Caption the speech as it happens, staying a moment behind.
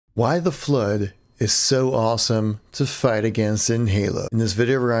Why the Flood is so awesome to fight against in Halo. In this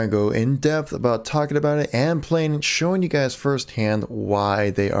video, we're going to go in depth about talking about it and playing and showing you guys firsthand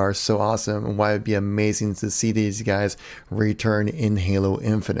why they are so awesome and why it'd be amazing to see these guys return in Halo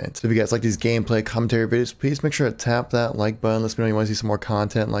Infinite. So if you guys like these gameplay commentary videos, please make sure to tap that like button. Let me know you want to see some more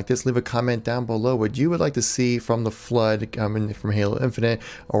content like this. Leave a comment down below what you would like to see from the Flood coming from Halo Infinite,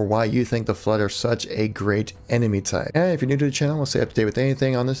 or why you think the Flood are such a great enemy type. And if you're new to the channel, we'll stay up to date with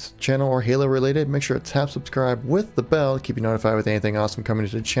anything on this channel or Halo related. Make sure to tap subscribe with the bell to keep you notified with anything awesome coming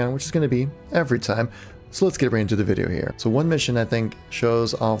to the channel, which is going to be every time. So let's get right into the video here. So one mission I think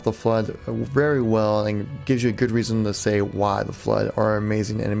shows off the Flood very well and gives you a good reason to say why the Flood are an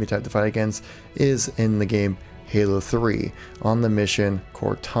amazing enemy type to fight against is in the game Halo 3 on the mission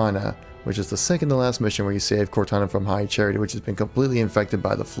Cortana, which is the second to last mission where you save Cortana from High Charity, which has been completely infected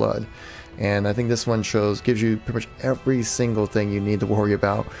by the Flood. And I think this one gives you pretty much every single thing you need to worry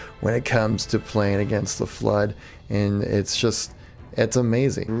about when it comes to playing against the Flood. And it's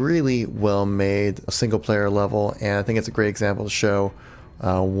amazing. Really well made, a single player level, and I think it's a great example to show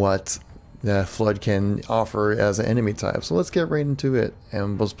what the Flood can offer as an enemy type. So let's get right into it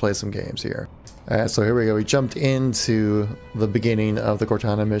and let's play some games here. Alright, so here we go. We jumped into the beginning of the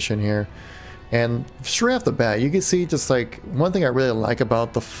Cortana mission here. And straight off the bat, you can see just like one thing I really like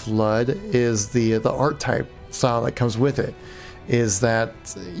about the Flood is the art type style that comes with it. Is that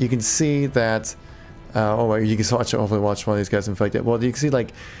you can see that you can hopefully watch one of these guys infected. Well, you can see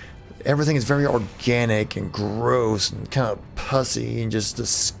like everything is very organic and gross and kind of pussy and just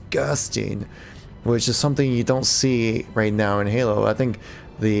disgusting, which is something you don't see right now in Halo. I think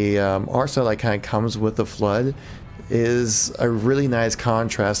the art style that kind of comes with the Flood is a really nice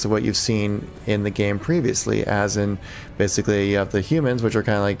contrast to what you've seen in the game previously, as in basically you have the humans, which are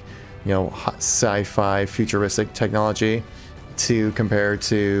kind of like, you know, sci-fi futuristic technology, to compare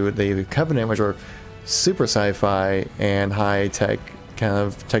to the Covenant, which are super sci-fi and high-tech kind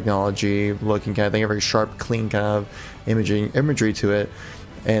of technology looking kind of thing, a very sharp, clean kind of imagery to it.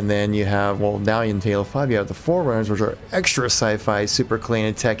 And then you have, well, now in Halo 5 you have the Forerunners, which are extra sci-fi, super clean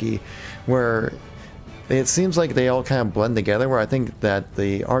and techy, where it seems like they all kind of blend together, where I think that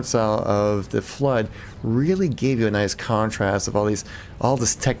the art style of the Flood really gave you a nice contrast of all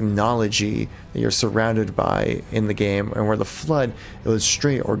this technology that you're surrounded by in the game, and where the Flood, it was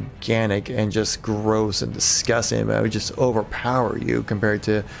straight organic and just gross and disgusting, but it would just overpower you compared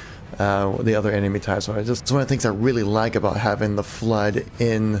to the other enemy types. So it's one of the things I really like about having the Flood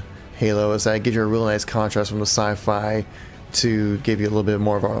in Halo, is that it gives you a real nice contrast from the sci-fi to give you a little bit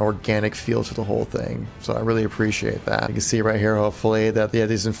more of an organic feel to the whole thing. So I really appreciate that. You can see right here, hopefully, that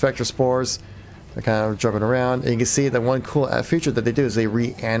these infector spores are kind of jumping around. And you can see that one cool feature that they do is they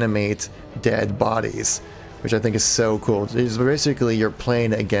reanimate dead bodies, which I think is so cool. It's basically you're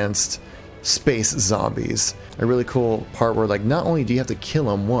playing against space zombies. A really cool part where, like, not only do you have to kill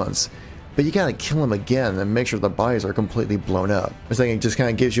them once, but you gotta kill them again and make sure the bodies are completely blown up. I think it just kind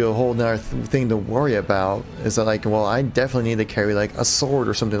of gives you a whole nother thing to worry about. Is that like, well, I definitely need to carry like a sword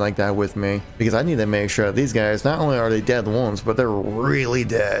or something like that with me, because I need to make sure that these guys, not only are they dead once, but they're really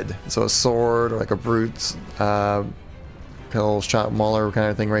dead. So a sword or like a brute little shot mauler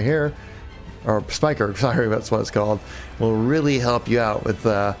kind of thing right here, or spiker, sorry, that's what it's called, will really help you out with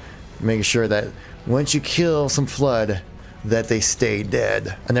making sure that once you kill some Flood, that they stay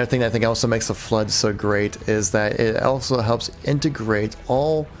dead. Another thing that I think also makes the Flood so great is that it also helps integrate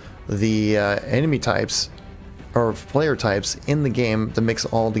all the enemy types or player types in the game to mix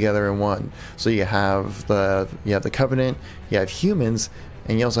all together in one. So you have the Covenant, you have humans,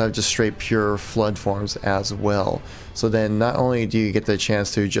 and you also have just straight pure Flood forms as well. So then not only do you get the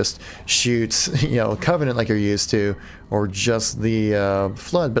chance to just shoot, you know, Covenant like you're used to, or just the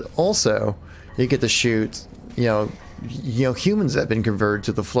Flood, but also you get to shoot, you know, humans that have been converted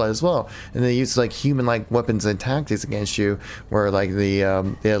to the Flood as well, and they use like human-like weapons and tactics against you, where like the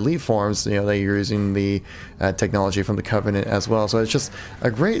elite forms, you know, they're using the technology from the Covenant as well. So it's just a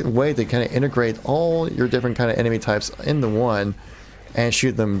great way to kind of integrate all your different kind of enemy types into one and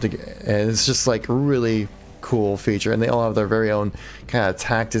shoot them together. And it's just like a really cool feature, and they all have their very own kind of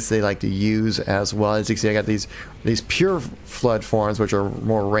tactics they like to use as well. As you can see, I got these pure Flood forms, which are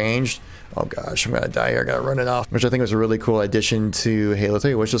more ranged. Oh gosh, I'm gonna die here, I gotta run it off. Which I think was a really cool addition to Halo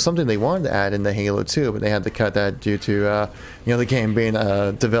 3, which was something they wanted to add into Halo 2, but they had to cut that due to, you know, the game being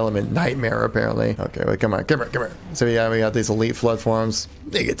a development nightmare, apparently. Okay, wait, come here. So we got these elite Flood forms.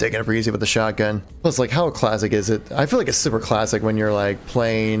 They get taken up easy with the shotgun. Plus, like, how classic is it? I feel like it's super classic when you're, like,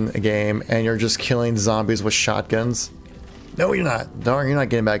 playing a game and you're just killing zombies with shotguns. No, you're not. Darn, you're not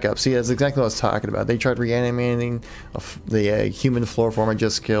getting back up. See, that's exactly what I was talking about. They tried reanimating the human floor form I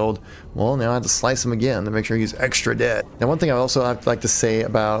just killed. Well, now I have to slice him again to make sure he's extra dead. Now, one thing I also have to like to say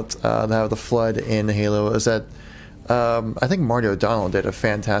about the Flood in Halo is that I think Marty O'Donnell did a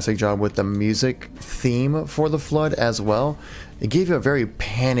fantastic job with the music theme for the Flood as well. It gave you a very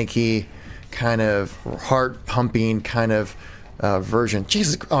panicky, kind of heart-pumping kind of version.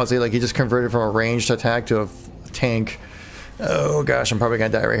 Jesus, honestly, like he just converted from a ranged attack to a tank. Oh gosh, I'm probably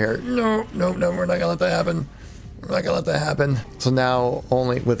gonna die right here. No, no, no, we're not gonna let that happen. We're not gonna let that happen. So now,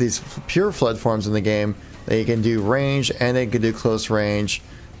 only with these pure Flood forms in the game, they can do range and they can do close range.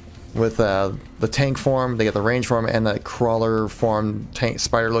 With the tank form, they get the range form, and that crawler form, tank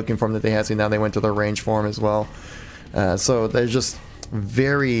spider looking form that they had. So now they went to the range form as well. So they're just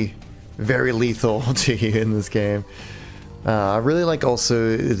very, very lethal to you in this game. I really like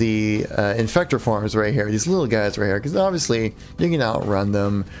also the infector forms right here, these little guys right here, because obviously you can outrun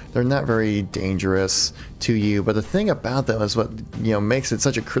them. They're not very dangerous to you, but the thing about them is what makes it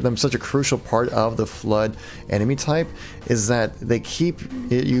such a crucial part of the Flood enemy type is that they keep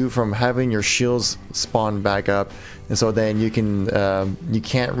you from having your shields spawn back up, and so then you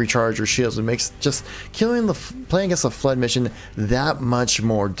can't recharge your shields. It makes just playing against a Flood mission that much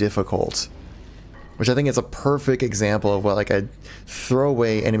more difficult. Which I think is a perfect example of what like a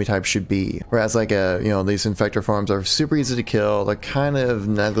throwaway enemy type should be. Whereas like these infector forms are super easy to kill, they're kind of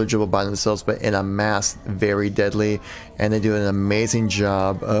negligible by themselves, but in a mass very deadly, and they do an amazing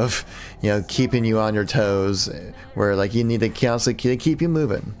job of keeping you on your toes, where like you need to constantly keep you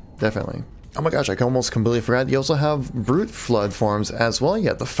moving. Definitely. Oh my gosh, I almost completely forgot. You also have brute Flood forms as well you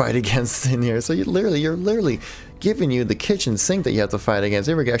have to fight against in here. So you're literally giving you the kitchen sink that you have to fight against.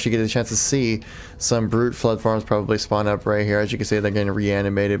 Here we actually get a chance to see some brute Flood forms probably spawn up right here. As you can see, they're getting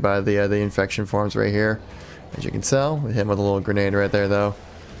reanimated by the infection forms right here. As you can tell, we hit him with a little grenade right there though.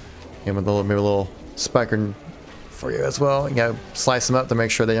 Hit him with maybe a little spiker for you as well. You gotta slice them up to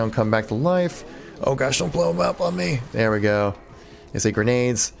make sure they don't come back to life. Oh gosh, don't blow them up on me. There we go. You see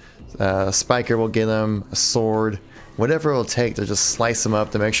grenades. Spiker will get them, a sword, whatever it'll take to just slice them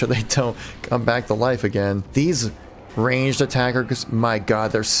up to make sure they don't come back to life again. These ranged attackers, my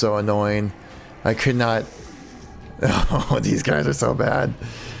god, they're so annoying. I could not. Oh, these guys are so bad.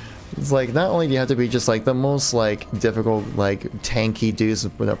 It's like not only do you have to be just like the most like difficult like tanky dudes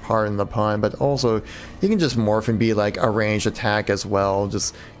with a part in the pun, but also you can just morph and be like a ranged attack as well,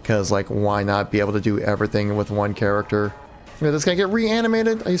 just because like why not be able to do everything with one character. This guy get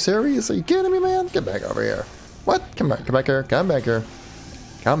reanimated? Are you serious? Are you kidding me, man? Get back over here. What? Come back here. Come back here.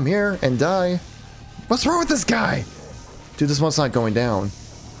 Come here and die. What's wrong with this guy? Dude, this one's not going down.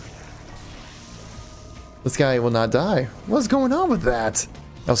 This guy will not die. What's going on with that?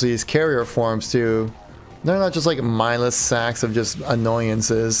 Also, these carrier forms too. They're not just like mindless sacks of just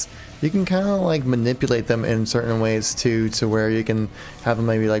annoyances. You can kind of like manipulate them in certain ways too, to where you can have them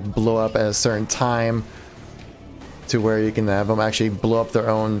maybe like blow up at a certain time, to where you can have them actually blow up their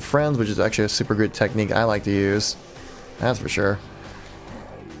own friends, which is actually a super good technique I like to use. That's for sure.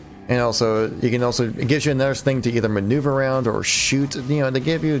 And also, it gives you another thing to either maneuver around or shoot. They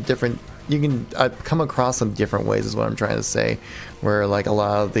give you different. You can come across them different ways, is what I'm trying to say. Where like a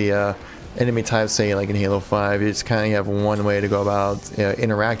lot of the enemy types, say like in Halo 5, you just kind of have one way to go about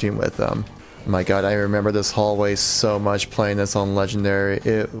interacting with them. My god, I remember this hallway so much playing this on Legendary.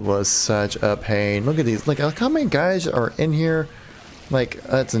 It was such a pain. Look at these. Like how many guys are in here? Like,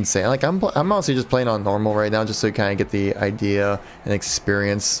 that's insane. Like, I'm honestly just playing on normal right now just to kind of get the idea and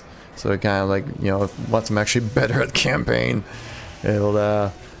experience. So it kind of like, once I'm actually better at campaign,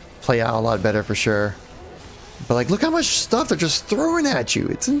 it'll play out a lot better for sure. But like, look how much stuff they're just throwing at you.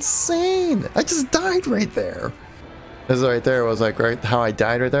 It's insane. I just died right there. This right there was like right how I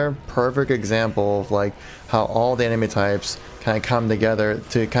died right there. Perfect example of like how all the enemy types kind of come together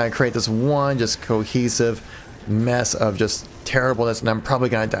to kind of create this one just cohesive mess of just terribleness, and I'm probably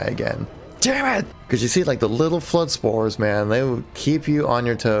gonna die again. Damn it! Because you see like the little Flood spores, man, they will keep you on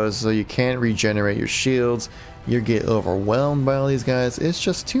your toes so you can't regenerate your shields. You get overwhelmed by all these guys. It's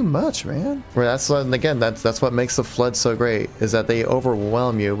just too much, man. Where that's what makes the Flood so great, is that they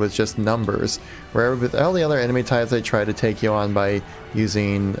overwhelm you with just numbers. Where with all the other enemy types, they try to take you on by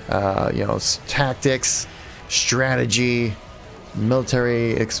using tactics, strategy,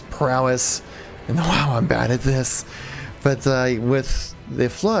 military prowess, and wow, I'm bad at this. But with the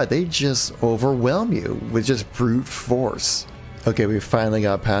Flood, they just overwhelm you with just brute force. Okay, we finally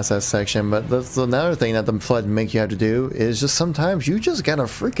got past that section, but that's another thing that the Flood make you have to do is just sometimes you just gotta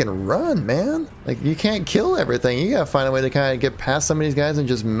freaking run, man. Like, you can't kill everything. You gotta find a way to kind of get past some of these guys and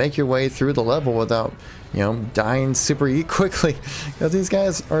just make your way through the level without you know, dying super quickly. Because these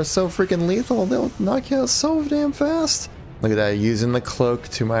guys are so freaking lethal. They'll knock you out so damn fast. Look at that, using the cloak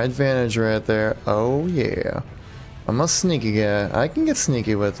to my advantage right there. Oh yeah. I'm a sneaky guy. I can get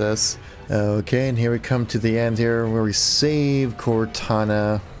sneaky with this. Okay, and here we come to the end here where we save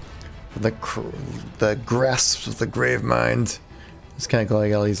Cortana from the grasp of the Gravemind. It's kind of cool. I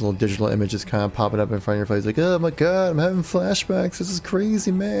got all these little digital images kind of popping up in front of your face. Like, oh my god, I'm having flashbacks. This is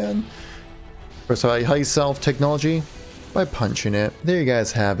crazy, man. So how you solve technology? By punching it. There you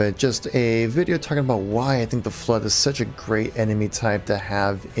guys have it. Just a video talking about why I think the Flood is such a great enemy type to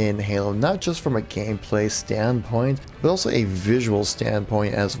have in Halo. Not just from a gameplay standpoint, but also a visual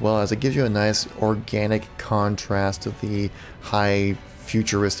standpoint as well, as it gives you a nice organic contrast to the high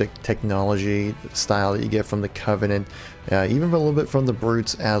futuristic technology style that you get from the Covenant, even a little bit from the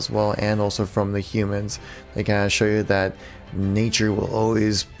Brutes as well, and also from the humans. They kind of show you that nature will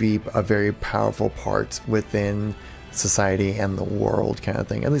always be a very powerful part within society and the world kind of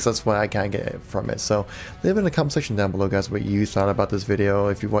thing. At least that's what I kind of get from it. So leave it in the comment section down below, guys, what you thought about this video,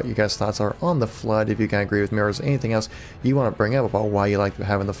 if you what you guys' thoughts are on the Flood, if you kind of agree with me, or is anything else you want to bring up about why you like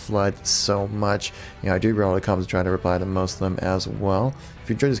having the Flood so much. You know, I do read all the comments and try to reply to most of them as well. If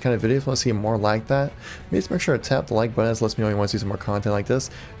you enjoyed this kind of videos, want to see more like that, please make sure to tap the like button. It lets me know you want to see some more content like this.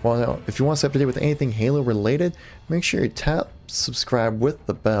 If you want to stay up to date with anything Halo related, make sure you tap subscribe with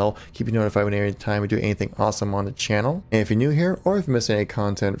the bell, keep you notified when any time we do anything awesome on the channel. And if you're new here, or if you missed any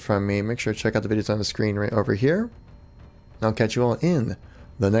content from me, make sure to check out the videos on the screen right over here. And I'll catch you all in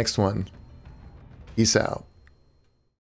the next one. Peace out.